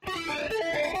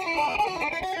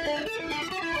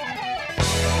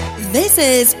This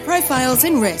is Profiles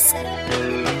in Risk.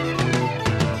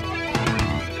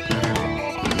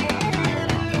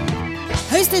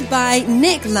 Hosted by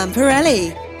Nick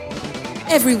Lamparelli.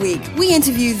 Every week, we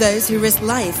interview those who risk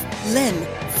life, limb,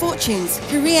 fortunes,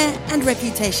 career, and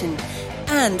reputation,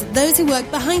 and those who work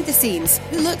behind the scenes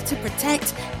who look to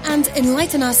protect and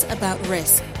enlighten us about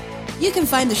risk. You can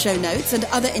find the show notes and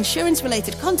other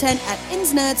insurance-related content at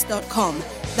insnerds.com.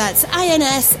 That's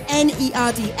INSNERDS.com.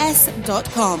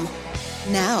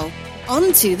 Now,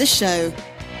 on to the show.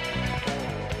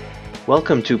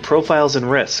 Welcome to Profiles in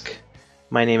Risk.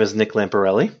 My name is Nick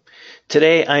Lamparelli.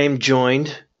 Today I am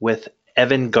joined with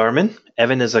Evan Garman.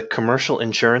 Evan is a commercial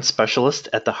insurance specialist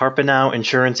at the Harpenau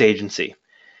Insurance Agency.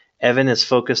 Evan is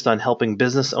focused on helping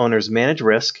business owners manage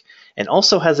risk and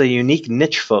also has a unique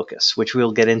niche focus, which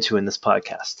we'll get into in this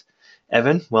podcast.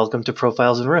 Evan, welcome to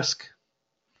Profiles in Risk.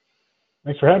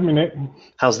 Thanks for having me, Nick.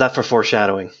 How's that for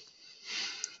foreshadowing?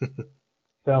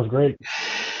 Sounds great.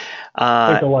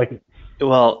 I think I like it.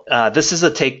 Well, this is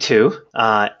a take two.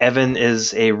 Evan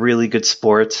is a really good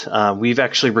sport. We've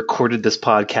actually recorded this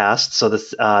podcast, so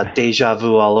this deja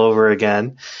vu all over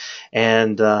again.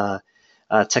 And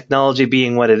technology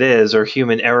being what it is, or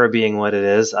human error being what it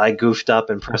is, I goofed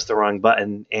up and pressed the wrong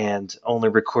button and only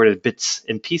recorded bits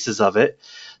and pieces of it.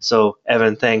 So,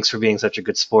 Evan, thanks for being such a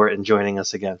good sport and joining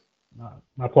us again.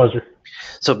 My pleasure.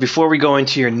 So before we go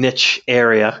into your niche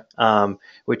area,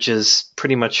 which is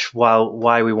pretty much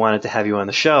why we wanted to have you on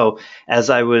the show, as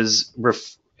I was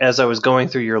going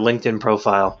through your LinkedIn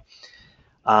profile,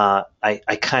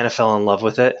 I kind of fell in love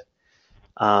with it.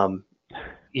 The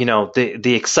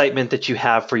excitement that you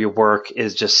have for your work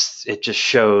is just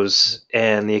shows,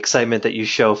 and the excitement that you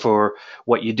show for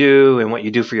what you do and what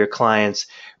you do for your clients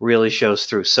really shows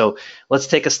through. So let's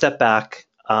take a step back.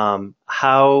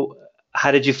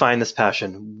 How did you find this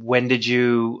passion? When did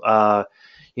you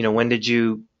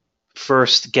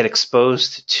first get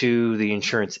exposed to the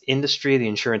insurance industry, the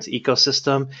insurance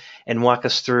ecosystem, and walk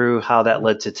us through how that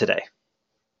led to today?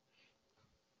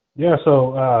 Yeah,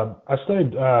 so I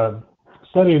studied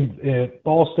at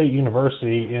Ball State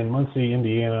University in Muncie,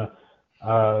 Indiana,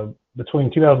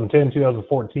 between 2010 and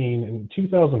 2014. In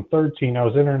 2013, I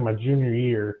was entering my junior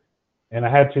year, and I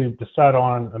had to decide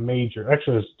on a major.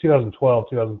 Actually, it was 2012,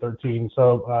 2013.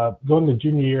 So going to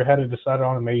junior year, had to decide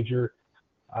on a major.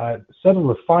 I settled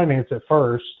with finance at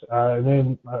first, and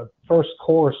then first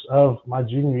course of my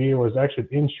junior year was actually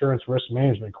an insurance risk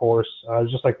management course. It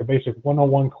was just like the basic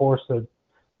 101 course that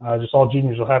just all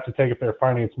juniors will have to take if they're a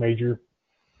finance major.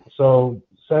 So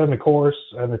sat in the course,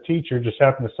 and the teacher just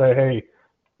happened to say, hey,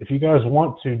 if you guys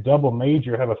want to double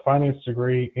major, have a finance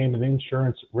degree and an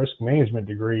insurance risk management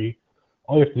degree,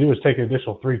 all you have to do is take an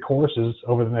additional 3 courses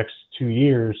over the next 2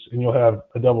 years, and you'll have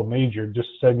a double major, just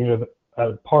setting you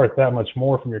apart that much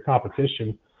more from your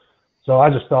competition. So I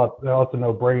just thought that was a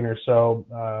no-brainer. So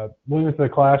went into the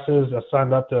classes. I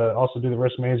signed up to also do the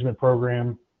risk management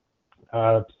program.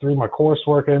 Through my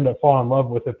coursework, I ended up falling in love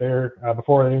with it there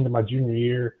before the end of my junior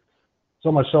year.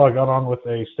 So much so I got on with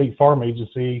a state farm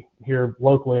agency here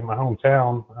locally in my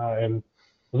hometown, and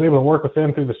was able to work with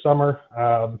them through the summer.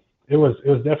 It was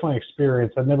definitely an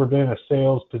experience. I'd never been in a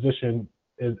sales position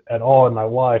at all in my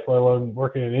life, let alone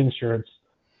working in an insurance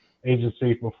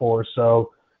agency before.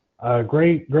 So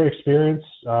great experience.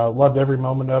 Loved every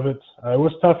moment of it. It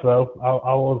was tough though.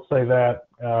 I will say that.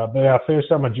 But yeah, I finished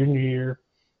out my junior year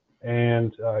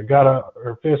and got on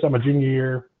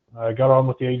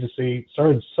with the agency,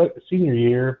 started senior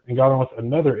year and got on with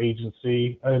another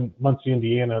agency in Muncie,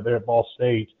 Indiana, there at Ball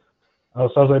State. So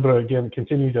I was able to, again,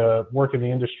 continue to work in the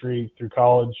industry through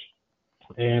college.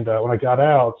 And when I got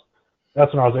out,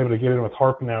 that's when I was able to get in with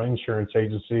Harpenau Insurance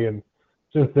Agency. And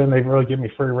since then, they've really given me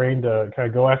free rein to kind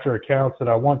of go after accounts that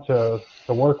I want to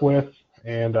work with,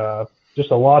 and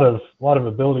just a lot of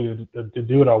ability to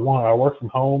do what I want. I work from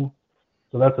home,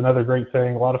 so that's another great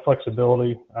thing. A lot of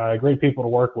flexibility, great people to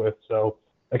work with. So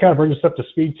that kind of brings us up to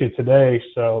speed to today.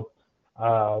 So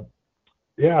so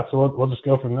we'll just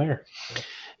go from there.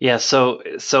 Yeah, so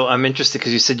I'm interested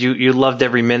because you said you loved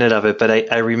every minute of it, but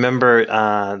I remember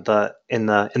in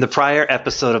the prior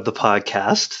episode of the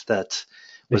podcast that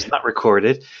was not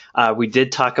recorded, we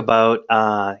did talk about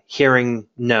hearing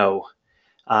no,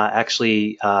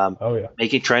 trying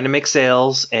to make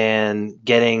sales and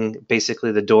getting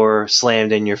basically the door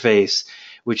slammed in your face,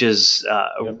 which is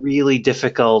a really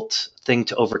difficult thing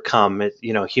to overcome.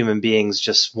 Human beings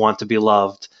just want to be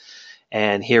loved.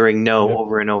 And hearing no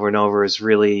over and over and over is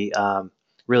really,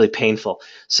 really painful.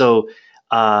 So,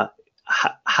 how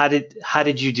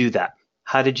did you do that?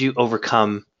 How did you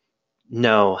overcome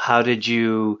no? How did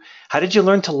you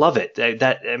learn to love it?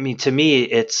 To me,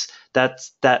 it's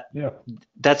that's that Yeah.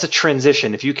 that's a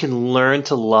transition. If you can learn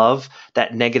to love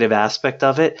that negative aspect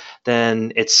of it,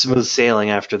 then it's smooth sailing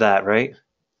after that, right?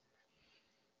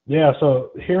 Yeah,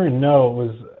 so hearing no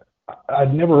was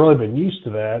I'd never really been used to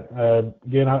that.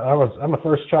 Again, I'm a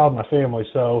first child in my family,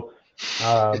 so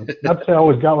not to say I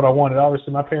always got what I wanted.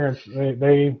 Obviously, my parents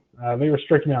they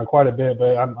restricted me on quite a bit,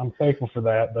 but I'm thankful for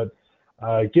that. But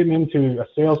getting into a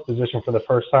sales position for the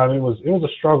first time, it was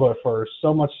a struggle at first.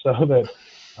 So much so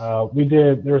that we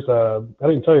did. I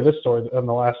didn't tell you this story on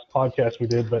the last podcast we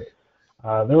did, but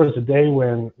there was a day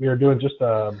when we were doing just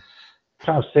a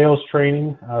kind of sales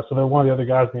training. So then one of the other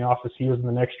guys in the office, he was in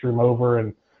the next room over,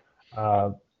 and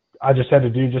I just had to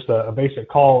do just a basic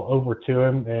call over to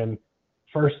him. And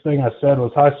first thing I said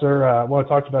was, "Hi, sir. I want to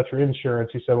talk about your insurance."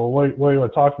 He said, "Well, what do you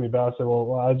want to talk to me about?" I said,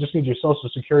 "Well, I just need your social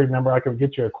security number. I can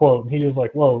get you a quote." And he was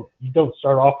like, "Whoa, you don't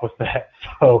start off with that."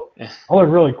 So I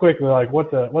learned really quickly like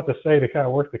what to say to kind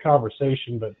of work the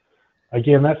conversation. But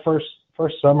again, that first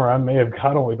summer, I may have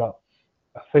got only about,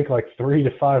 I think, like 3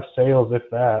 to 5 sales, if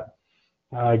that.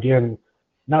 Again,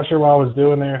 not sure what I was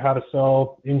doing there, how to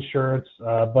sell insurance,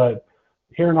 but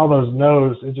hearing all those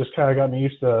no's, it just kind of got me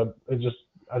used to it.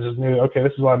 I just knew, okay,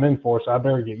 this is what I'm in for, so I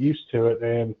better get used to it.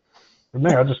 And from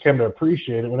there, I just came to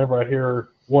appreciate it. Whenever I hear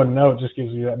one no, it just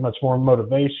gives you that much more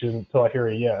motivation until I hear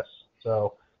a yes.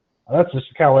 So that's just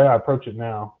the kind of way I approach it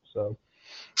now. So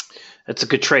That's a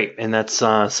good trait, and that's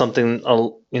something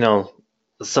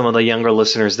some of the younger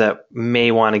listeners that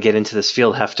may want to get into this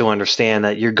field have to understand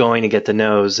that you're going to get the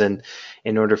no's, and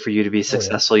in order for you to be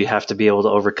successful, you have to be able to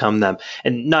overcome them,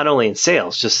 and not only in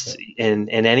sales, just in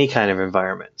any kind of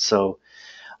environment. So,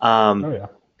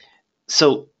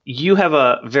 so you have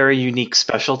a very unique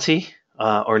specialty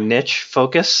or niche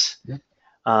focus. Yeah.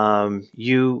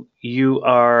 You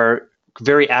are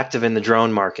very active in the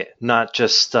drone market, not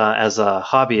just as a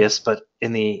hobbyist, but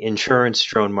in the insurance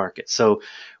drone market. So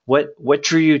what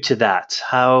drew you to that?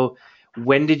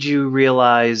 When did you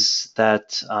realize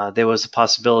that there was a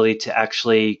possibility to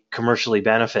actually commercially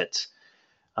benefit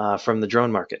from the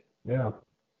drone market? Yeah.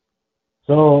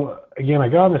 So again, I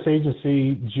got on this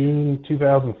agency June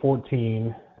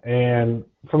 2014, and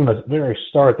from the very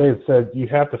start, they had said you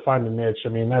have to find a niche. I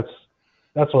mean,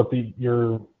 that's what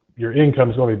your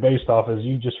income is going to be based off, is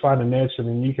you just find a niche, and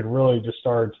then you can really just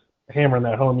start hammering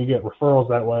that home. You get referrals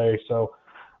that way. So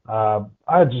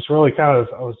I just really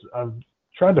I've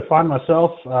tried to find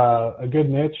myself a good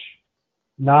niche,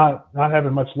 not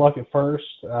having much luck at first.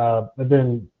 But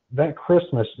then that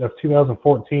Christmas of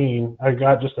 2014, I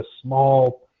got just a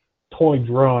small toy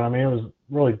drone. I mean, it was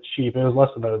really cheap. It was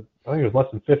I think it was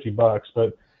less than $50,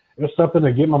 but it was something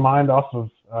to get my mind off of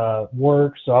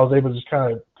work. So I was able to just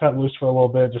kind of cut loose for a little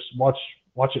bit, just watch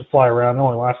it fly around. It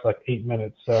only lasted like 8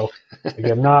 minutes. So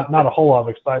again, not a whole lot of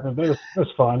excitement, but it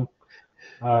was fun.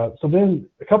 So then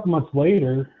a couple months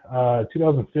later,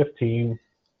 2015,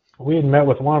 we had met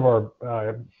with one of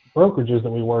our brokerages that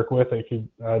we work with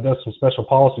that does some special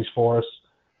policies for us.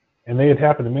 And they had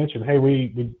happened to mention, hey,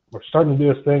 we're starting to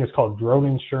do this thing. It's called drone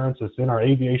insurance. It's in our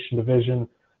aviation division.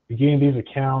 Beginning these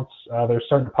accounts, they're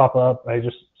starting to pop up. They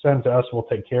just send them to us. We'll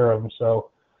take care of them. So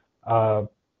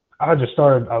I just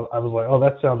started. I was like, oh,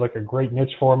 that sounds like a great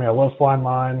niche for me. I love flying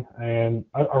mine, and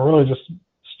I really just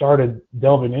started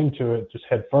delving into it just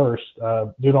head first,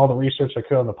 doing all the research I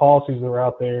could on the policies that were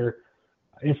out there,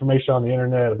 information on the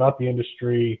internet about the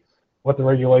industry, what the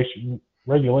regulations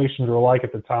were like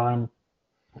at the time,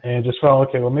 and just felt,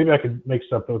 okay, well, maybe I could make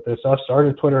something with this. So I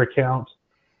started a Twitter account,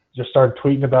 just started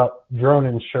tweeting about drone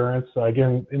insurance.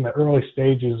 Again, in the early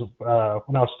stages, when I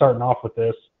was starting off with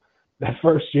this, that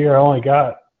first year I only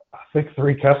got, I think,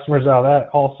 3 customers out of that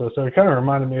also. So it kind of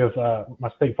reminded me of my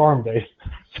State Farm days.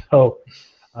 So,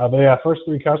 but yeah, first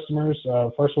 3 customers.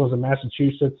 First one was in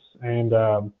Massachusetts, and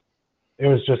it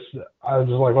was just, I was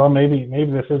just like, well, maybe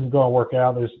this isn't going to work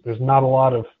out. There's not a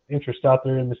lot of interest out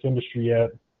there in this industry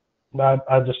yet. But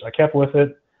I kept with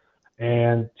it.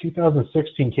 And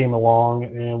 2016 came along,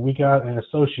 and we got an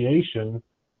association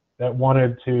that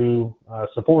wanted to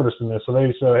support us in this. So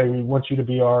they said, hey, we want you to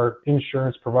be our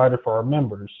insurance provider for our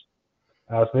members.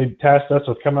 So they tasked us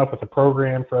with coming up with a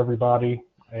program for everybody.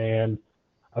 And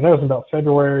I think it was about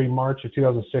February, March of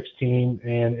 2016,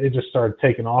 and it just started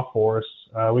taking off for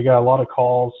us. We got a lot of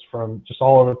calls from just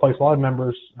all over the place, a lot of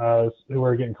members who we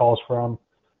were getting calls from.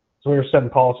 So we were setting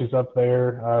policies up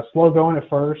there. Slow going at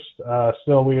first.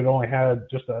 Still, we had only had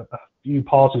just a few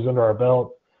policies under our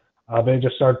belt. They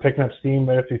just started picking up steam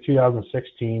there through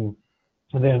 2016.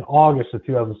 And then in August of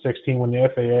 2016, when the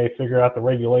FAA figured out the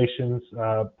regulations,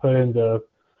 put into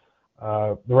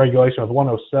the regulation with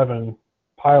 107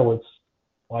 pilots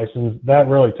license, that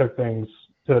really took things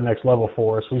to the next level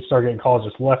for us. We started getting calls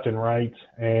just left and right,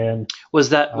 and Was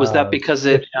that because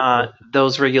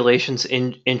those regulations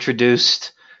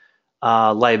introduced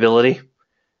liability?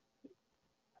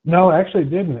 No, actually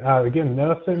it didn't. Again,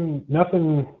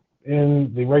 nothing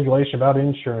in the regulation about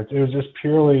insurance. It was just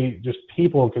purely just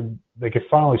people could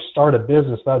finally start a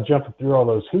business without jumping through all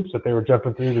those hoops that they were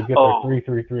jumping through to get their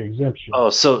 333 exemption.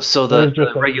 Oh, so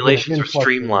the regulations were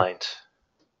streamlined.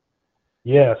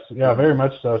 Yes, yeah, very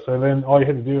much so. So then all you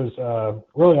had to do is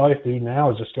really all you have to do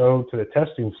now is just go to the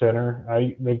testing center.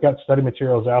 They've got study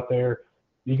materials out there.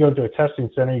 You go to a testing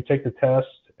center, you take the test,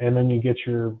 and then you get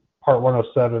your Part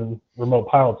 107 remote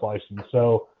pilot's license.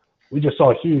 So we just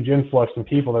saw a huge influx in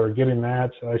people that were getting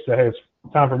that. So I said, hey, it's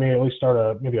time for me to at least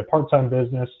start maybe a part-time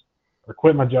business or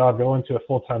quit my job, go into a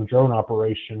full-time drone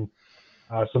operation.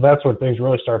 So that's when things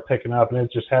really started picking up, and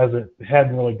it just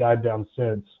hadn't really died down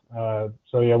since.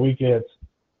 So yeah, we get,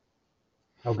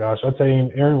 I'd say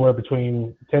anywhere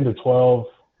between 10 to 12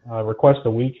 requests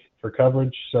a week for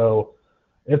coverage. So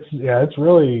it's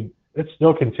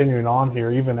still continuing on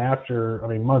here, even after,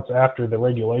 months after the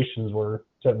regulations were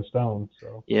set in stone.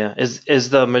 So yeah, is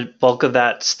the bulk of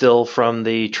that still from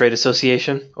the trade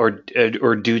association, or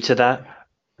due to that?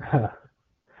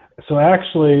 So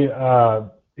actually,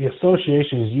 the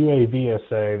association is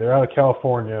UAVSA. They're out of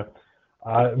California.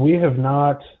 We have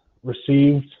not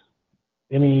received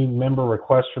any member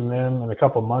requests from them in a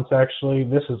couple of months. Actually,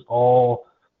 this is all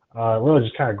really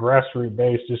just kind of grassroots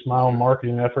based, just my own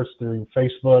marketing efforts through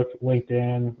Facebook,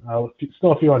 LinkedIn,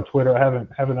 still a few on Twitter. I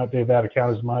haven't updated that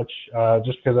account as much,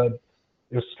 just because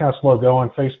it was kind of slow going.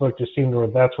 Facebook just seemed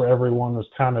that's where everyone was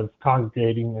kind of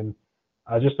congregating, and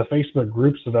just the Facebook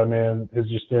groups that I'm in has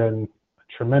just been a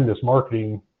tremendous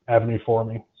marketing avenue for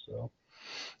me. So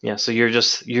yeah, so you're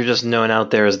just known out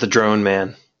there as the drone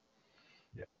man.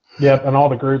 Yep, and all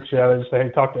the groups, they just say, hey,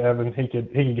 talk to Evan. He could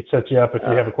set you up if you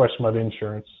have a question about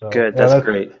insurance. So, good, that's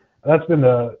great. That's been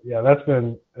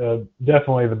definitely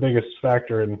the biggest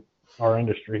factor in our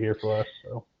industry here for us.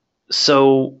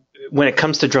 So when it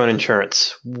comes to drone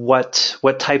insurance, what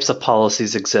types of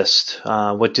policies exist?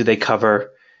 What do they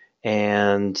cover?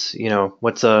 And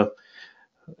what's an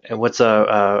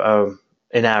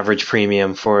average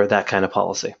premium for that kind of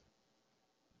policy?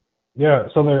 Yeah,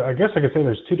 so I guess I could say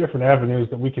there's two different avenues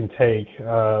that we can take,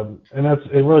 and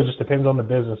it really just depends on the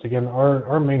business. Again,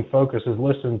 our main focus is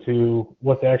listen to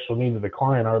what the actual needs of the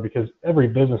client are, because every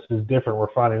business is different.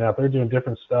 We're finding out they're doing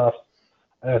different stuff,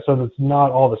 so it's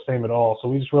not all the same at all. So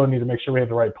we just really need to make sure we have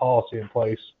the right policy in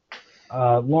place.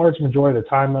 Large majority of the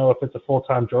time, though, if it's a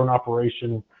full-time drone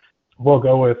operation, we'll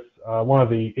go with one of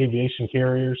the aviation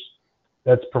carriers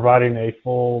that's providing a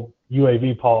full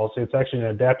UAV policy. It's actually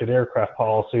an adapted aircraft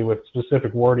policy with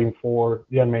specific wording for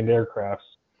the unmanned aircrafts.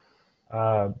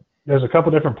 There's a couple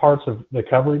different parts of the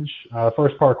coverage.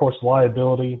 First part, of course,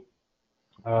 liability.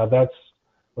 That's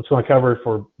what's going to cover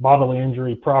for bodily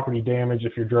injury, property damage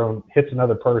if your drone hits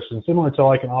another person, similar to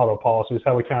like an auto policy is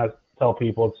how we kind of tell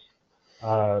people.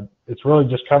 It's really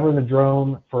just covering the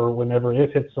drone for whenever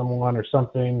it hits someone or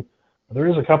something. There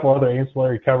is a couple other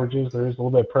ancillary coverages. There is a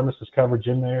little bit of premises coverage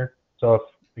in there. So if,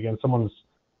 again, someone's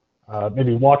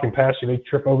maybe walking past you, they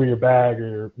trip over your bag or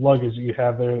your luggage that you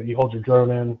have there that you hold your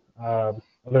drone in,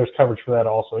 there's coverage for that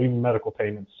also, even medical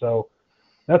payments. So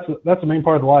that's the main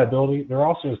part of the liability. There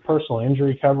also is personal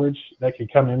injury coverage that could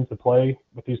come into play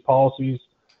with these policies.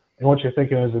 And what you're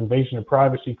thinking is invasion of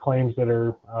privacy claims that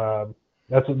are,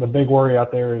 that's the big worry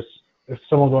out there is if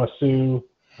someone's going to sue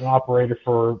an operator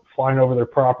for flying over their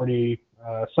property,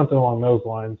 something along those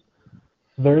lines.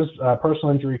 There's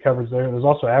personal injury coverage there. There's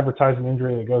also advertising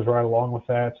injury that goes right along with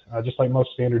that, just like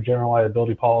most standard general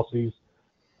liability policies.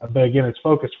 But again, it's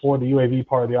focused for the UAV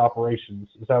part of the operations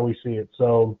is how we see it.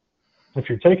 So if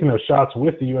you're taking those shots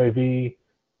with the UAV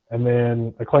and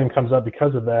then a claim comes up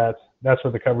because of that, that's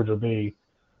where the coverage will be.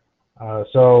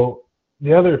 So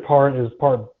the other part is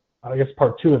part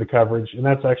two of the coverage, and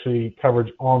that's actually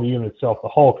coverage on the unit itself, the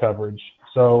hull coverage.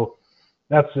 So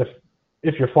that's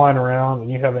if you're flying around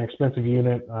and you have an expensive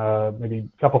unit, maybe a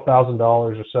couple $1,000s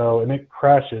or so, and it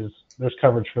crashes, there's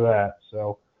coverage for that.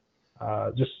 So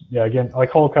again,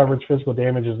 like hull coverage, physical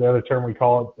damage is the other term we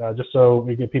call it, just so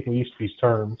we get people used to these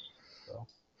terms. So.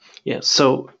 Yeah,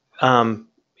 so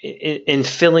in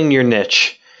filling your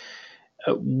niche,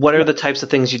 what are the types of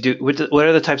things you do? What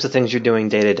are the types of things you're doing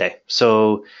day to day?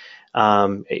 So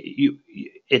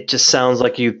it just sounds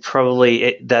like you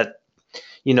probably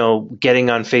getting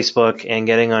on Facebook and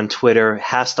getting on Twitter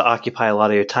has to occupy a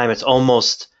lot of your time. It's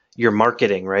almost your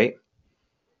marketing, right?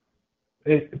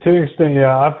 To an extent,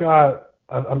 yeah. I've got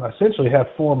I essentially have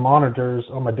 4 monitors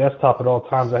on my desktop at all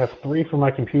times. I have 3 for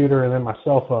my computer and then my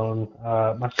cell phone.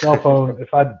 My cell phone,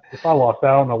 if I lost that,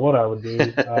 I don't know what I would do,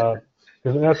 because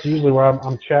that's usually where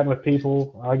I'm chatting with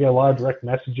people. I get a lot of direct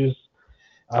messages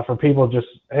from people just,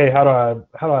 hey, how do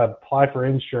I apply for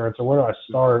insurance, or where do I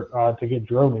start to get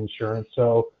drone insurance?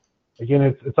 So again,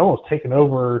 it's almost taken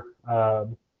over.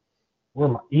 Where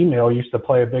my email used to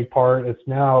play a big part, it's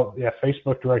now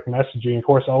Facebook direct messaging. Of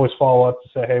course, I always follow up to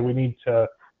say, hey, we need to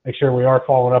make sure we are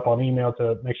following up on email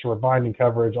to make sure we're binding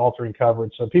coverage, altering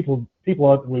coverage. So people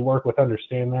that we work with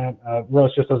understand that. Really,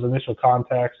 it's just those initial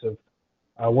contacts of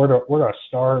where do I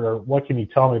start, or what can you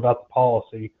tell me about the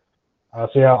policy?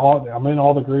 I'm in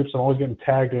all the groups. I'm always getting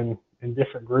tagged in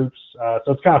different groups. So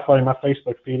it's kind of funny. My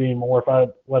Facebook feed anymore, if I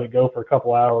let it go for a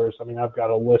couple hours, I mean, I've got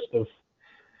a list of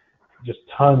just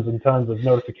tons and tons of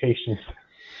notifications.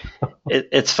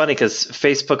 It's funny because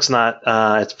Facebook's not,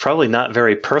 it's probably not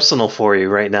very personal for you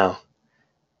right now.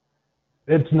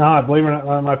 It's not. Believe it or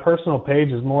not, my personal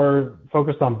page is more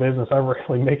focused on business. I don't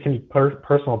really make any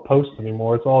personal posts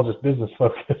anymore. It's all just business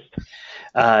focused.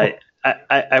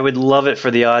 I would love it for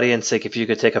the audience sake if you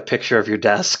could take a picture of your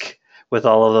desk with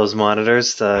all of those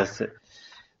monitors so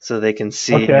they can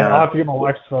see. Okay, I'll have to get my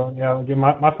wife's phone. Yeah,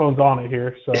 my phone's on it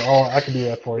here, so I can do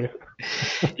that for you.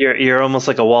 You're almost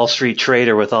like a Wall Street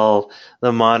trader with all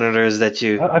the monitors that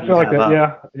you. I feel like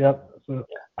that. Yeah.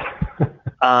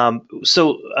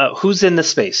 So who's in the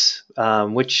space?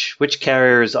 Which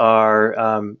carriers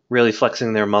are really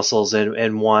flexing their muscles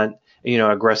and want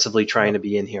aggressively trying to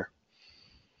be in here?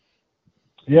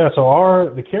 Yeah,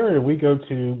 so the carrier we go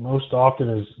to most often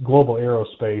is Global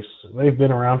Aerospace. They've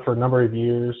been around for a number of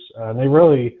years, and they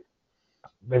really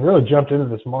jumped into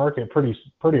this market pretty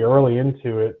early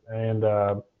into it, and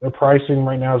their pricing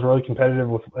right now is really competitive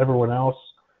with everyone else.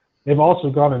 They've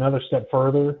also gone another step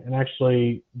further, and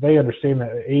actually they understand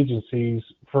that agencies,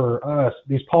 for us,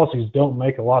 these policies don't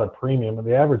make a lot of premium, and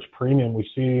the average premium we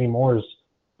see anymore is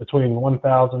between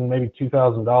 $1,000 maybe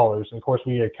 $2,000, and of course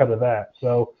we get a cut of that.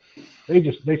 So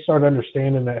they started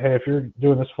understanding that, hey, if you're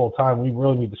doing this full time, we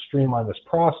really need to streamline this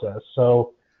process.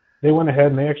 So they went ahead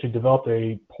and they actually developed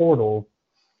a portal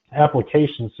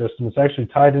application system. It's actually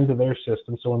tied into their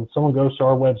system. So when someone goes to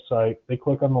our website, they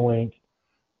click on the link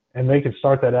and they can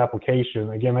start that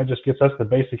application. Again, that just gets us the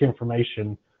basic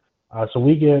information. So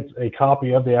we get a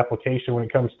copy of the application when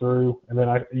it comes through, and then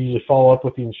I usually follow up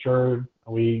with the insured.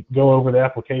 We go over the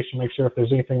application, make sure if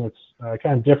there's anything that's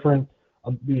kind of different,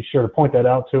 I'll be sure to point that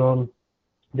out to them.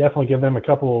 Definitely give them a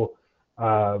couple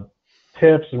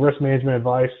tips and risk management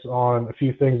advice on a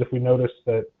few things if we notice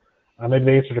that maybe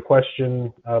they answered a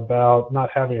question about not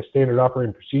having a standard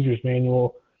operating procedures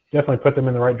manual. Definitely put them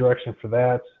in the right direction for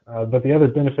that. But the other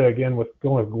benefit, again, with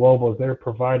going with Global is they're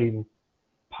providing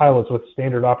pilots with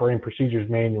standard operating procedures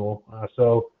manual.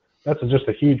 So that's just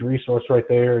a huge resource right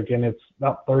there. Again, it's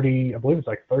about 30, I believe it's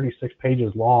like 36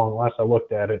 pages long last I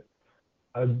looked at it.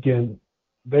 Again,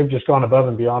 they've just gone above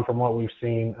and beyond from what we've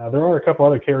seen. There are a couple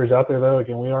other carriers out there, though.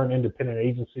 Again, we are an independent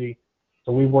agency,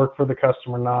 so we work for the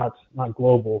customer, not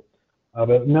Global.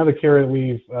 But another carrier that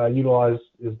we've utilized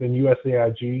has been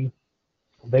USAIG.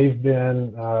 They've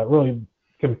been really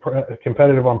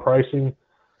competitive on pricing,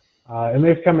 and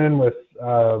they've come in with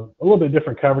a little bit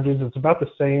different coverages. It's about the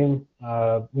same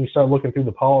when you start looking through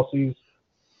the policies,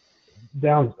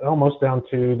 almost down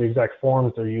to the exact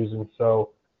forms they're using.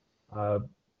 So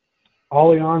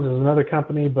Allianz is another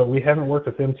company, but we haven't worked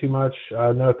with them too much.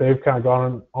 I know that they've kind of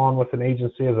gone on with an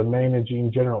agency as a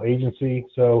managing general agency,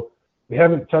 so we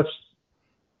haven't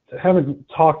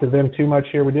talked to them too much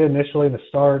here. We did initially in the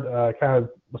start, kind of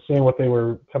seeing what they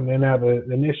were coming in at, but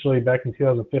initially back in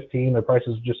 2015, their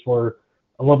prices just were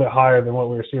a little bit higher than what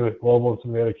we were seeing with Global and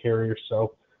some of the other carriers.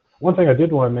 So one thing I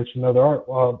did want to mention,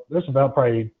 though, there's about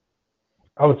probably,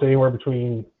 I would say, anywhere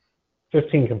between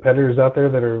 15 competitors out there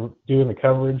that are doing the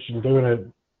coverage and doing it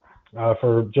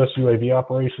for just UAV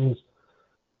operations.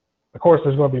 Of course,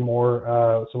 there's going to be more,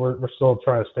 so we're still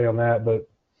trying to stay on that, but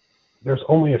there's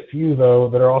only a few, though,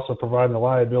 that are also providing the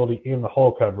liability in the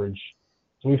hull coverage.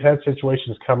 So we've had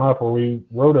situations come up where we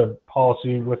wrote a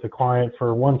policy with a client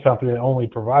for one company that only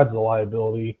provides the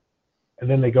liability, and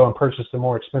then they go and purchase the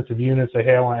more expensive units, say,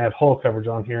 hey, I want to add hull coverage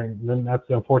on here, and then that's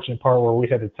the unfortunate part where we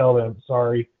had to tell them,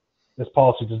 sorry, this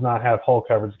policy does not have hull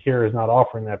coverage. The carrier is not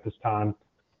offering that this time.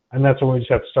 And that's when we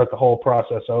just have to start the whole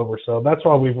process over. So that's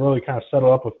why we've really kind of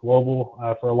settled up with Global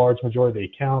for a large majority of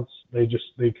the accounts.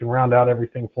 They can round out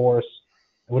everything for us.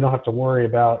 And we don't have to worry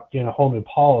about getting a whole new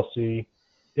policy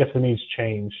if the needs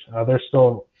change. They're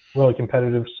still really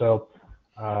competitive. So,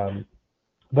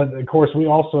 but of course we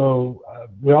also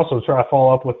try to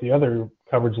follow up with the other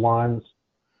coverage lines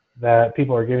that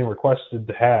people are getting requested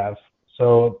to have.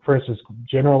 So, for instance,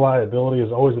 general liability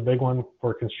is always a big one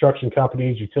for construction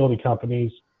companies, utility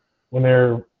companies, when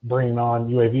they're bringing on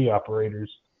UAV operators.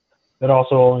 That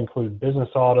also includes business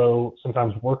auto,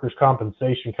 sometimes workers'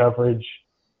 compensation coverage,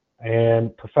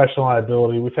 and professional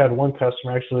liability. We've had one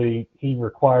customer actually, he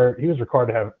was required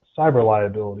to have cyber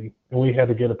liability, and we had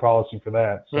to get a policy for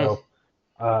that. So,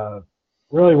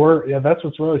 really, that's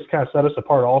what's really kind of set us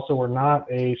apart. Also, we're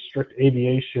not a strict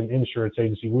aviation insurance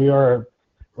agency. We are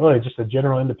really just a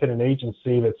general independent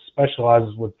agency that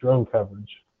specializes with drone coverage.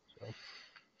 So.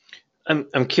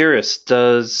 I'm curious,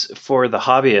 for the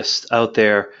hobbyist out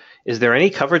there, is there any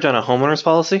coverage on a homeowner's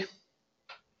policy?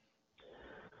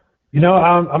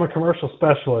 I'm a commercial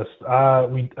specialist.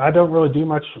 I don't really do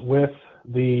much with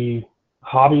the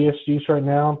hobbyist use right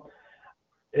now.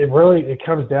 It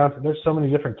comes down to, there's so many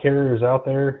different carriers out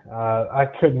there. I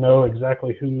couldn't know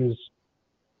exactly who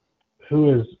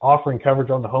is offering coverage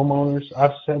on the homeowners.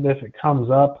 I've said if it comes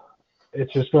up,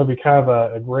 it's just going to be kind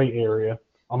of a gray area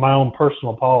on my own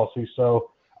personal policy. So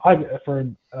for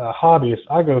hobbyists,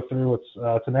 I go through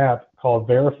it's an app called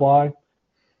Verifly,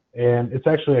 and it's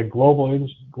actually a global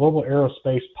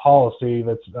aerospace policy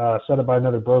that's set up by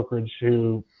another brokerage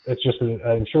it's just an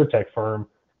insurtech firm.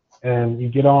 And you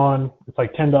get on, it's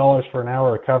like $10 for an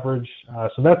hour of coverage.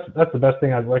 So that's the best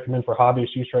thing I'd recommend for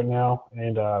hobbyist use right now.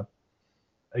 And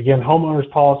again, homeowners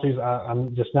policies,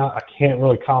 I can't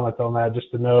really comment on that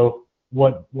just to know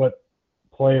what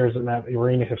players in that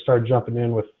arena have started jumping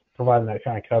in with providing that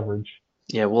kind of coverage.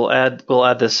 Yeah, we'll add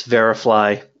this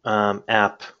Verifly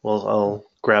app. I'll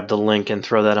grab the link and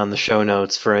throw that on the show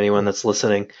notes for anyone that's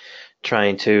listening,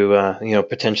 trying to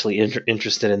potentially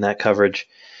interested in that coverage.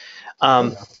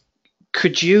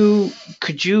 Could you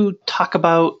talk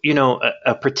about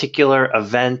a particular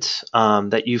event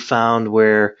that you found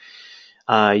where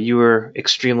you were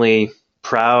extremely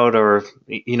proud, or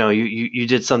you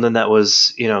did something that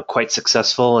was quite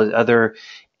successful? Are there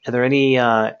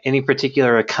any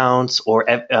particular accounts or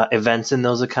events in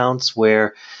those accounts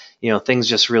where things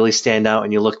just really stand out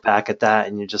and you look back at that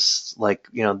and you're just like,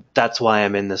 that's why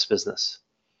I'm in this business?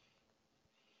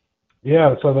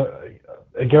 Yeah, so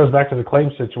it goes back to the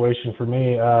claim situation for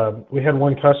me. We had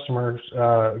one customer,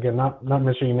 again, not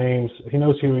mentioning names. He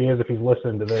knows who he is if he's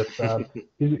listening to this.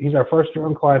 He's our first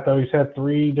drone client, though. He's had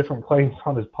 3 different claims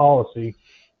on his policy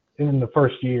in the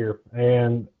first year.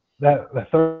 And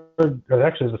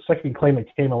the second claim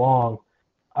that came along,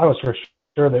 I was for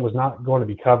sure that it was not going to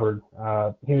be covered.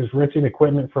 He was renting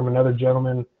equipment from another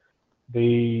gentleman.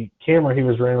 The camera he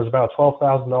was renting was about a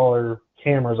 $12,000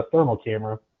 camera, as a thermal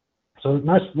camera. So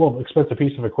nice little expensive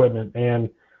piece of equipment. And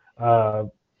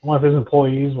one of his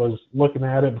employees was looking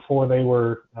at it before they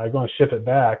were going to ship it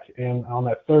back. And on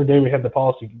that third day we had the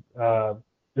policy,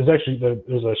 there's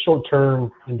a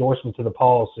short-term endorsement to the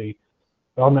policy.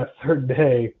 But on that third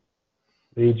day,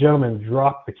 the gentleman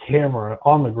dropped the camera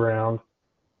on the ground.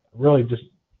 Really just,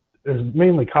 it was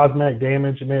mainly cosmetic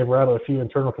damage. It may have rattled a few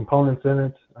internal components in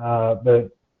it, but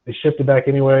they shipped it back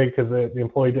anyway because the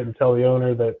employee didn't tell the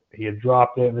owner that he had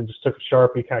dropped it, and then just took a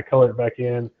Sharpie, kind of colored it back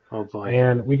in. Oh boy!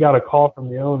 And we got a call from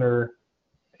the owner,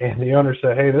 and the owner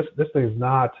said, "Hey, this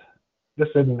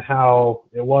isn't how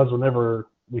it was whenever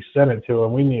we sent it to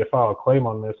him. We need to file a claim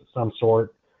on this of some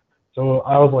sort." So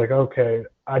I was like, "Okay,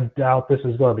 I doubt this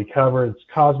is going to be covered. It's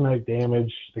cosmetic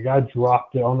damage. The guy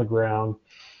dropped it on the ground."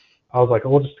 I was like,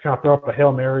 we'll just kind of throw up a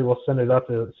Hail Mary. We'll send it up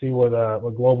to see what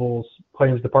Global's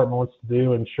claims department wants to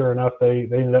do. And sure enough, they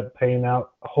ended up paying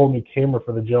out a whole new camera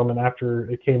for the gentleman after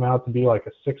it came out to be like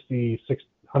a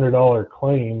 $6,600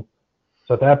 claim.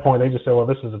 So at that point, they just said, well,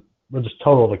 we'll just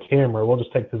total the camera. We'll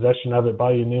just take possession of it,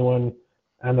 buy you a new one.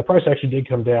 And the price actually did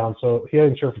come down. So he had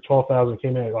insured for $12,000,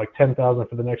 came in at like $10,000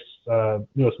 for the next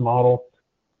newest model.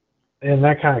 In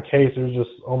that kind of case, it was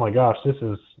just, oh my gosh, this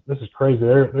is crazy.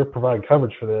 They're providing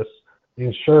coverage for this. The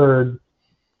insured,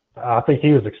 I think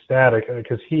he was ecstatic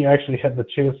because he actually had the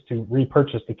chance to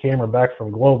repurchase the camera back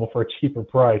from Global for a cheaper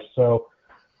price. So,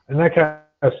 and that kind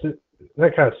of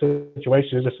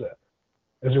situation is just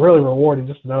it's really rewarding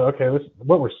just to know, okay,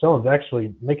 what we're selling is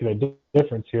actually making a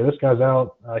difference here. This guy's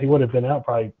out. He would have been out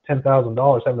probably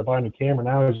 $10,000 having to buy a new camera.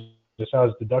 Now he's just out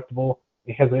his deductible.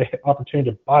 He has the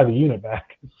opportunity to buy the unit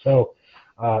back. So.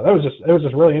 It was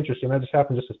just really interesting. That just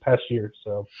happened just this past year.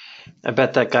 So, I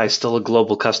bet that guy's still a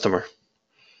Global customer.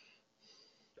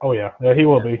 Oh yeah, he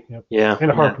will be. Yep. Yeah, and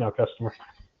a Harpnow customer.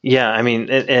 Yeah, I mean,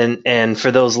 and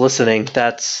for those listening,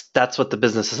 that's what the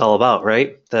business is all about,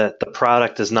 right? The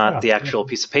product is not the actual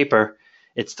piece of paper;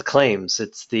 it's the claims,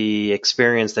 it's the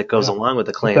experience that goes along with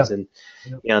the claims. And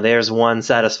there's one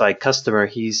satisfied customer.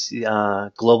 He's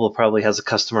Global probably has a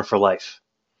customer for life.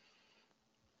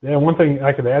 Yeah, one thing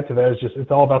I could add to that is just it's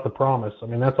all about the promise. I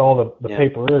mean, that's all the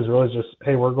paper is really, just,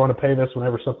 hey, we're going to pay this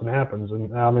whenever something happens.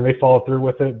 And I mean, they follow through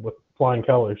with it with flying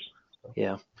colors. So.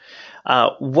 Yeah.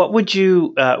 What would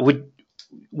you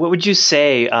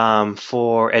say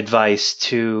for advice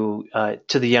to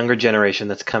the younger generation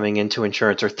that's coming into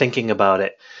insurance or thinking about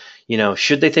it?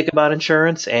 Should they think about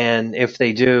insurance? And if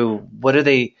they do, what are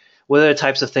the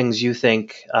types of things you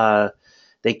think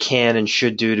they can and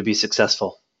should do to be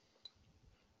successful?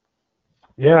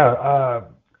 Yeah,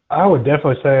 I would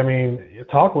definitely say, I mean,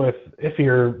 if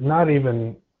you're not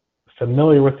even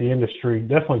familiar with the industry,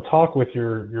 definitely talk with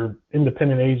your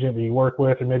independent agent that you work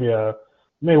with, and maybe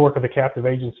work with a captive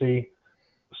agency.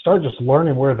 Start just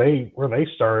learning where they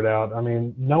started out. I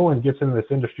mean, no one gets into this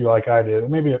industry like I did.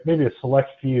 Maybe a select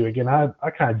few. Again, I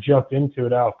kind of jumped into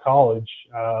it out of college.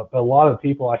 But a lot of the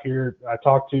people I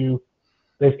talk to,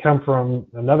 they've come from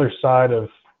another side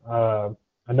of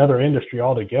another industry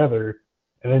altogether,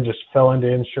 and then just fell into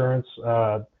insurance.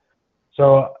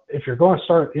 So if you're going to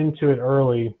start into it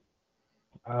early,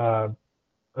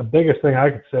 the biggest thing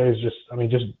I could say is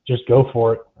just go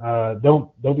for it.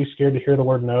 Don't be scared to hear the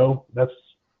word no. That's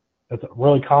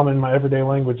really common in my everyday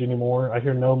language anymore. I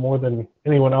hear no more than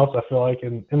anyone else, I feel like,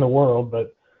 in the world.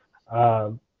 But I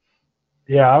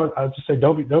would just say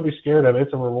don't be scared of it.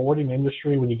 It's a rewarding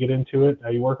industry when you get into it.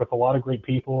 You work with a lot of great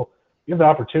people. You have the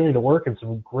opportunity to work in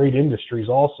some great industries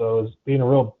also, as being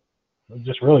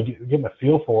really getting a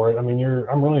feel for it. I mean,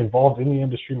 I'm really involved in the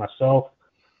industry myself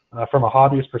from a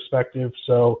hobbyist perspective.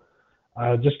 So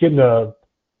just getting to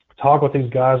talk with these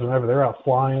guys whenever they're out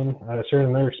flying,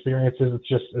 sharing their experiences,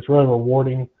 it's really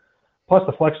rewarding. Plus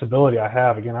the flexibility I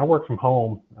have. Again, I work from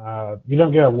home. You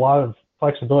don't get a lot of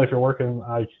flexibility if you're working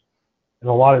in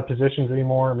a lot of positions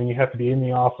anymore. I mean, you have to be in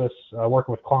the office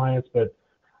working with clients, but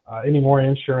anymore in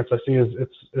insurance I see is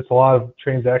it's a lot of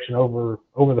transaction over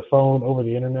the phone, over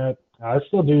the internet. I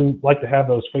still do like to have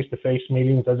those face-to-face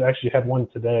meetings. I actually had one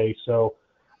today, so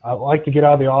I like to get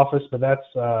out of the office, but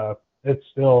it's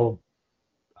still,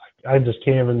 I just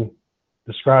can't even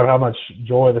describe how much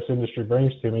joy this industry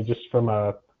brings to me, just from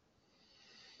a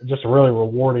really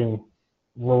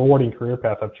rewarding career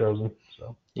path I've chosen.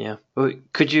 So yeah,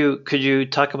 could you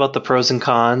talk about the pros and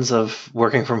cons of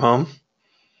working from home?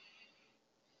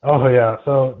 Oh yeah,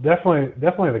 so definitely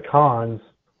the cons.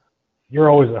 You're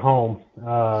always at home.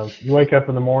 You wake up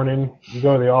in the morning, you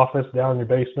go to the office down in your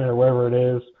basement or wherever it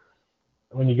is.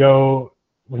 When you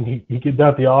get done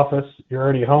at the office, you're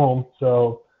already home.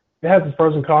 So it has its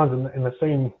pros and cons in the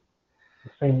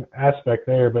same aspect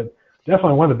there. But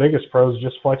definitely one of the biggest pros is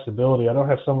just flexibility. I don't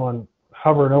have someone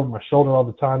hovering over my shoulder all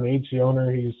the time. The agency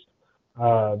owner, he's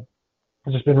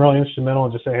just been really instrumental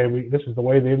in just saying, hey, this is the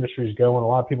way the industry is going. A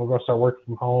lot of people are going to start working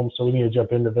from home, so we need to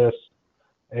jump into this.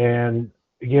 And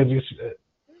again,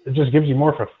 it just gives you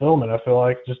more fulfillment. I feel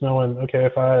like just knowing, okay,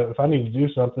 if I need to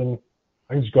do something,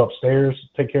 I can just go upstairs,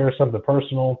 take care of something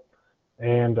personal,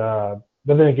 and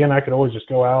but then again, I could always just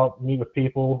go out, meet with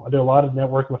people. I do a lot of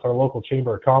networking with our local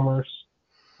chamber of commerce.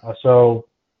 So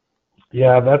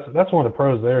yeah, that's one of the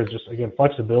pros there, is just, again,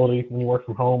 flexibility when you work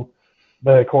from home.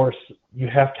 But of course, you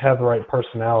have to have the right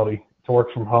personality to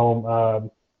work from home.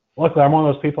 Luckily, I'm one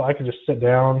of those people, I can just sit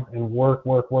down and work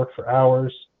for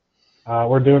hours.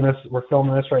 We're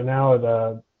filming this right now at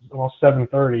almost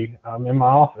 7:30. I'm in my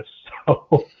office.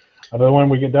 So but when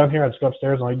we get done here, I just go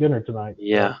upstairs and I'll eat dinner tonight.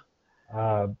 Yeah.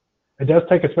 It does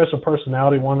take a special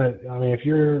personality. One that, I mean, if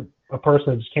you're a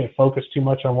person that just can't focus too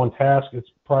much on one task, it's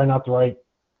probably not the right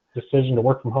decision to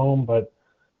work from home. But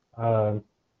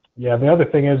yeah, the other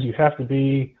thing is you have to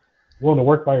be willing to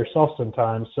work by yourself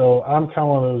sometimes. So I'm kind of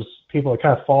one of those people that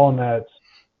kind of fall in that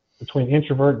between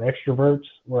introvert and extrovert,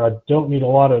 where I don't need a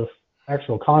lot of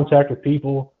actual contact with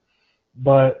people,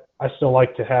 but I still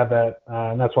like to have that,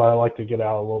 and that's why I like to get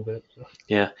out a little bit. So.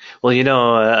 Yeah. Well,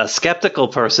 a skeptical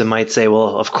person might say,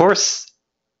 well, of course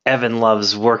Evan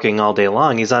loves working all day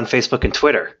long. He's on Facebook and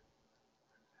Twitter.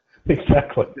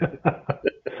 Exactly.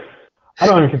 I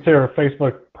don't even consider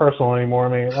Facebook personal anymore.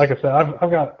 I mean, like I said,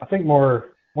 I've got, I think,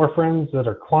 more friends that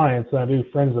are clients than I do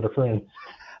friends that are friends.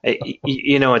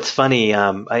 It's funny.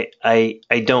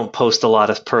 I don't post a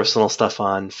lot of personal stuff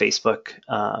on Facebook.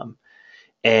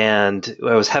 And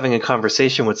I was having a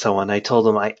conversation with someone. I told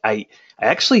them I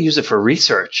actually use it for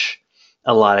research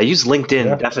a lot. I use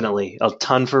LinkedIn definitely a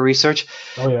ton for research,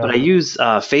 but I use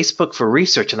Facebook for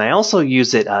research, and I also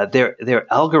use it. Their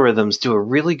algorithms do a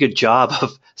really good job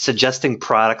of suggesting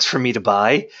products for me to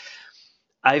buy.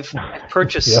 I've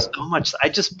purchased Yeah. so much. I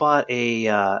just bought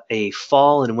a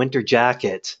fall and winter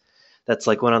jacket that's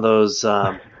like one of those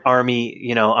army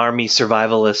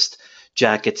survivalist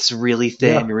jackets, really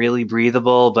thin, Yeah. really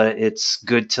breathable, but it's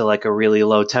good to like a really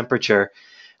low temperature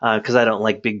because I don't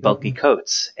like big bulky Yep.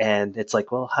 coats. And it's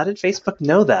like, well, how did Facebook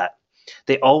know that?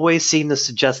 They always seem to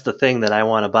suggest the thing that I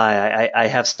want to buy. I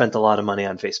have spent a lot of money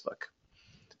on Facebook.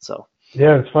 So,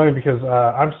 Yeah, it's funny because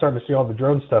I'm starting to see all the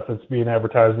drone stuff that's being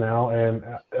advertised now, and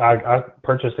I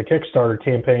purchased a Kickstarter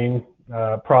campaign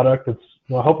product that's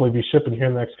will hopefully be shipping here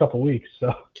in the next couple of weeks.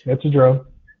 So it's a drone.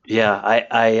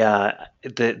 yeah,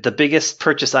 the biggest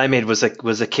purchase I made was a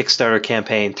Kickstarter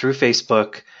campaign through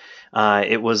Facebook.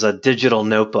 It was a digital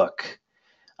notebook,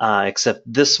 except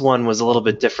this one was a little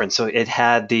bit different. So it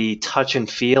had the touch and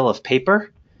feel of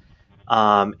paper,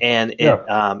 Yeah. and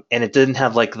it didn't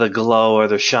have like the glow or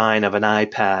the shine of an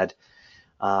iPad.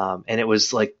 And it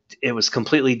was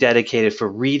completely dedicated for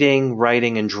reading,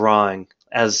 writing, and drawing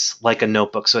as like a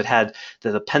notebook. So it had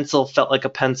the pencil felt like a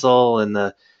pencil, and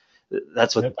Yep.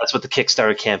 that's what the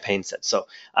Kickstarter campaign said. So,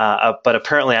 but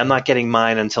apparently I'm not getting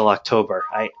mine until October.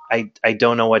 I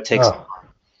don't know what takes. Oh.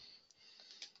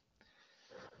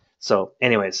 So,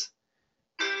 anyways,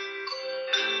 do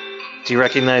you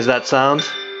recognize that sound?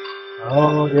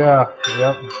 Oh yeah.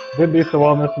 Yep. Didn't do so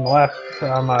well in this in the last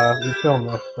time we filmed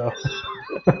this, so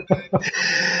I think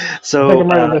So I'm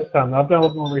ready this time. I've done a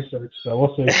little more research, so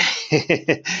we'll see.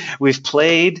 we've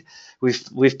played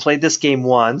we've played this game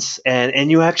once,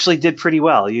 and you actually did pretty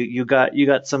well. You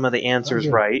got some of the Oh, answers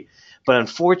good. right, but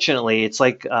unfortunately, it's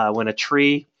like when a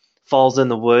tree falls in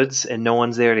the woods and no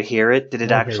one's there to hear it. Did it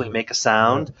No one hears actually it. make a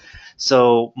sound?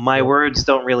 So my Yep. words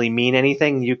don't really mean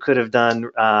anything. You could have done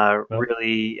Nope.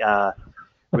 really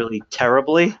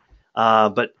terribly,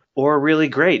 but or really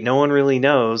great. No one really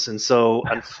knows. And so,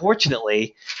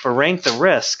 unfortunately, for Rank the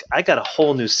Risk, I got a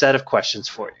whole new set of questions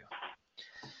for you.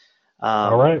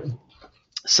 All right.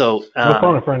 So No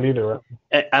phone a friend either,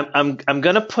 right? I'm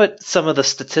going to put some of the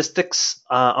statistics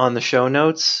on the show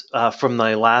notes from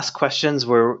the last questions,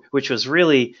 which was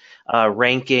really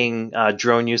ranking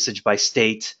drone usage by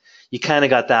state. You kind of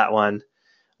got that one.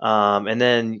 And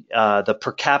then the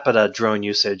per capita drone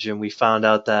usage, and we found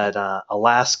out that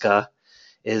Alaska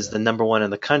is the number one in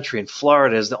the country, and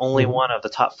Florida is the only Mhm. one of the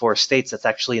top 4 states that's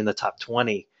actually in the top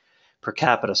 20 per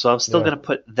capita. So I'm still Yeah. going to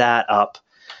put that up.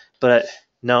 But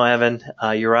no, Evan,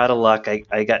 you're out of luck.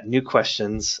 I got new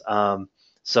questions. So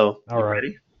All you right.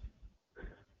 ready?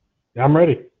 Yeah, I'm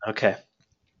ready. Okay.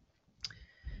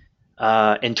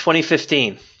 In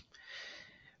 2015,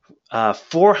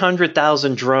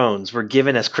 400,000 drones were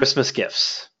given as Christmas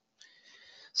gifts.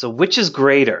 So which is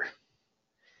greater?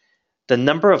 The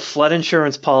number of flood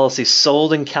insurance policies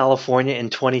sold in California in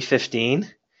 2015,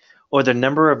 or the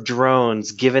number of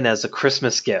drones given as a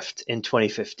Christmas gift in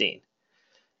 2015?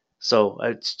 So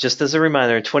it's just as a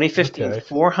reminder, in 2015, Okay.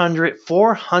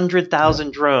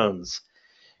 400,000 drones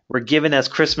were given as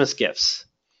Christmas gifts.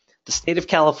 The state of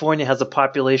California has a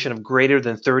population of greater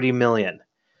than 30 million.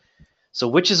 So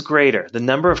which is greater, the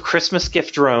number of Christmas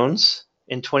gift drones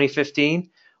in 2015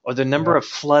 or the number Yeah. of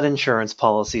flood insurance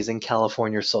policies in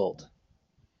California sold?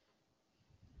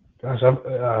 Gosh,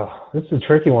 this is a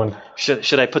tricky one.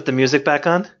 Should I put the music back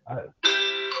on?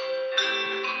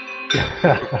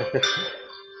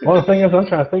 Well, the thing is, I'm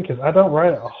trying to think is I don't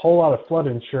write a whole lot of flood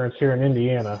insurance here in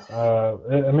Indiana.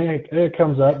 I mean, it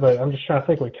comes up, but I'm just trying to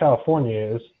think what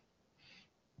California is.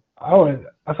 I feel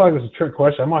like this is a trick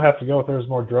question. I might have to go if there's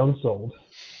more drones sold.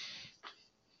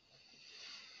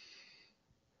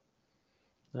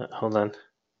 Hold on.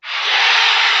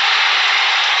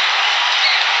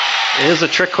 It is a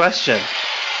trick question.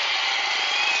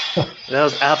 That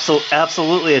was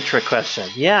absolutely a trick question.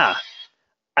 Yeah.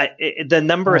 The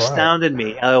number All right. astounded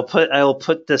me. I'll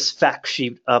put this fact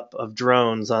sheet up of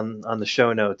drones on the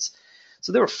show notes.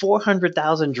 So there were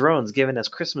 400,000 drones given as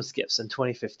Christmas gifts in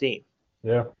 2015,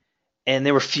 Yeah. and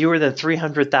there were fewer than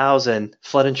 300,000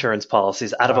 flood insurance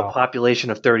policies out of a Wow.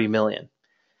 population of 30 million.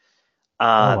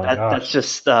 Oh my That's gosh.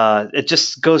 just it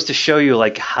just goes to show you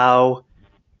like how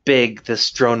big this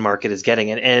drone market is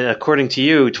getting. And according to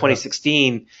you,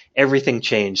 2016 everything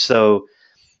changed. So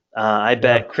I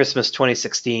bet Yeah. Christmas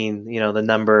 2016, the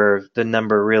number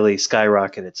really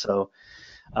skyrocketed. So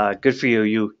good for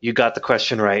you. You got the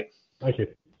question right. Thank you.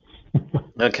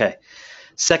 Okay.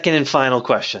 Second and final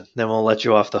question, then we'll let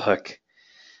you off the hook.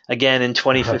 Again, in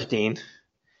 2015,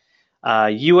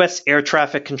 U.S. Air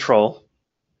Traffic Control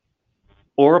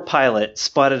or a pilot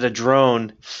spotted a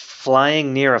drone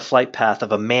flying near a flight path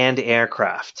of a manned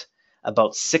aircraft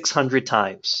about 600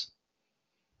 times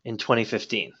in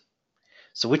 2015.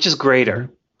 So which is greater? Mhm.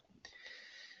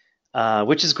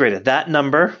 which is greater, that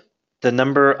number, the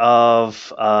number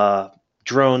of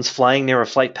drones flying near a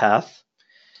flight path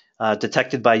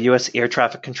detected by U.S. air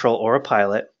traffic control or a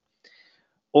pilot,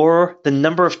 or the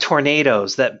number of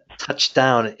tornadoes that touched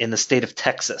down in the state of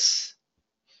Texas?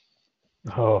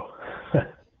 Oh.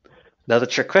 Another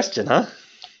trick question, huh?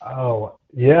 Oh,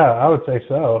 yeah, I would say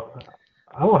so.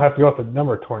 I'm going to have to go with the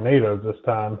number of tornadoes this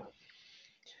time.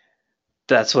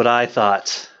 That's what I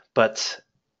thought, but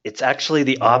it's actually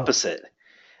the opposite.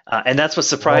 And that's what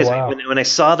surprised me. When I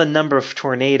saw the number of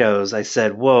tornadoes, I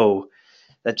said, whoa,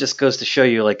 that just goes to show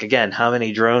you, like, again, how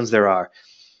many drones there are.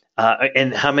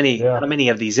 And how many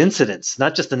of these incidents,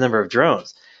 not just the number of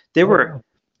drones. There were,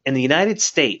 in the United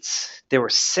States, there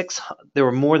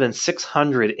were more than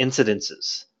 600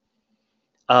 incidences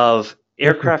of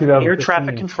air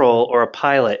traffic control or a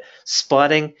pilot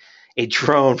spotting a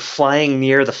drone flying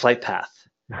near the flight path.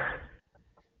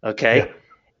 Okay? Yeah.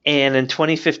 And in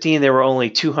 2015, there were only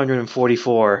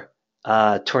 244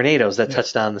 tornadoes that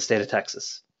touched down the state of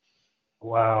Texas.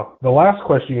 Wow. The last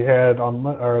question you had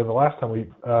or the last time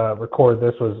we recorded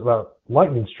this was about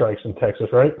lightning strikes in Texas,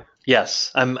 right?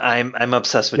 Yes, I'm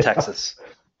obsessed with Texas.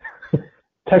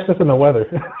 Texas and the weather.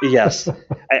 Yes,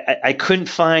 I couldn't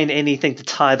find anything to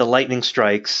tie the lightning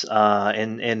strikes,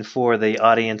 and for the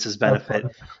audience's benefit,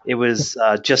 it was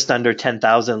just under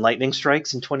 10,000 lightning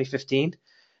strikes in 2015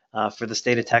 for the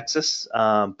state of Texas.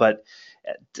 But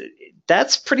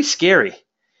that's pretty scary.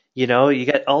 You know, you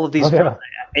get all of these.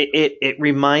 It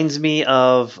reminds me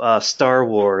of Star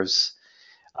Wars,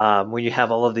 when you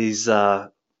have all of these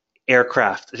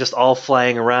aircraft just all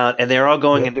flying around, and they're all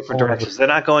going in different directions. They're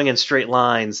not going in straight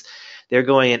lines. They're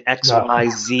going in X, Y,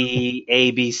 Z,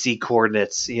 A, B, C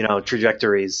coordinates,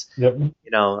 trajectories,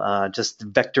 just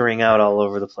vectoring out all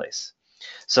over the place.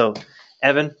 So,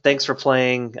 Evan, thanks for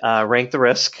playing Rank the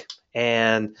Risk,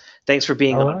 and thanks for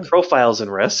being on Profiles in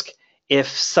Risk. If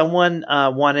someone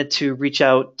wanted to reach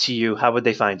out to you, how would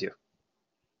they find you?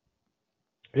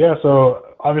 Yeah, so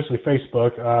obviously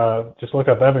Facebook. Just look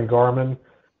up Evan Garman.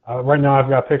 Right now I've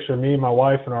got a picture of me, my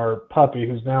wife, and our puppy,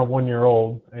 who's now 1 year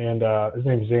old, and his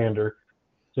name's Xander.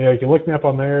 So yeah, you can look me up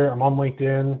on there. I'm on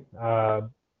LinkedIn,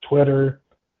 Twitter,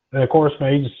 and of course my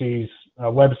agency's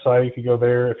website. You can go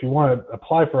there. If you want to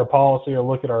apply for a policy or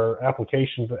look at our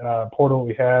application portal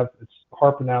we have, it's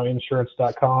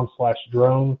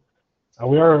harpernowinsurance.com/drone.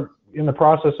 We are in the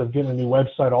process of getting a new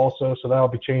website also, so that'll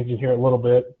be changing here a little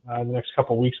bit in the next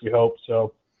couple of weeks, we hope.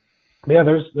 So yeah,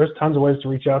 there's tons of ways to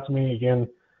reach out to me. Again,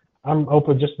 I'm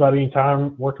open just about any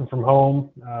time, working from home.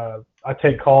 I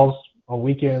take calls on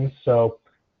weekends, so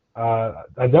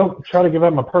I don't try to give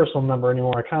out my personal number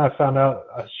anymore. I kind of found out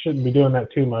I shouldn't be doing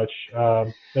that too much.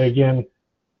 But again,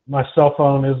 my cell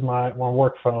phone is my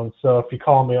work phone, so if you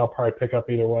call me, I'll probably pick up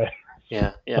either way.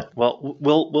 Yeah. Well,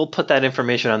 we'll put that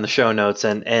information on the show notes,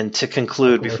 and to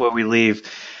conclude before we leave,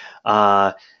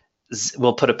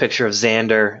 we'll put a picture of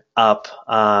Xander up.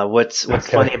 What's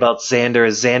funny about Xander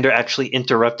is Xander actually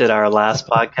interrupted our last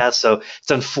podcast, so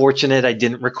it's unfortunate I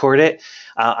didn't record it.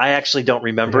 I actually don't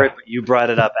remember it, but you brought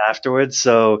it up afterwards,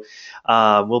 so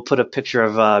we'll put a picture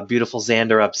of beautiful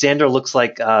Xander up. Xander looks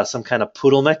like some kind of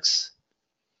poodle mix.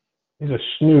 He's a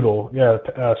schnoodle,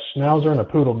 a schnauzer and a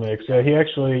poodle mix. Yeah, he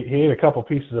ate a couple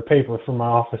pieces of paper from my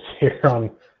office here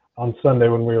on Sunday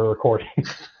when we were recording.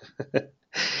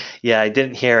 Yeah, I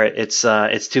didn't hear it.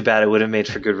 It's too bad. It would have made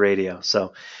for good radio.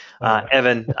 So,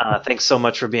 Evan, thanks so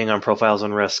much for being on Profiles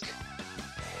in Risk.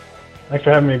 Thanks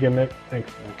for having me again, Nick.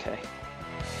 Thanks. Okay.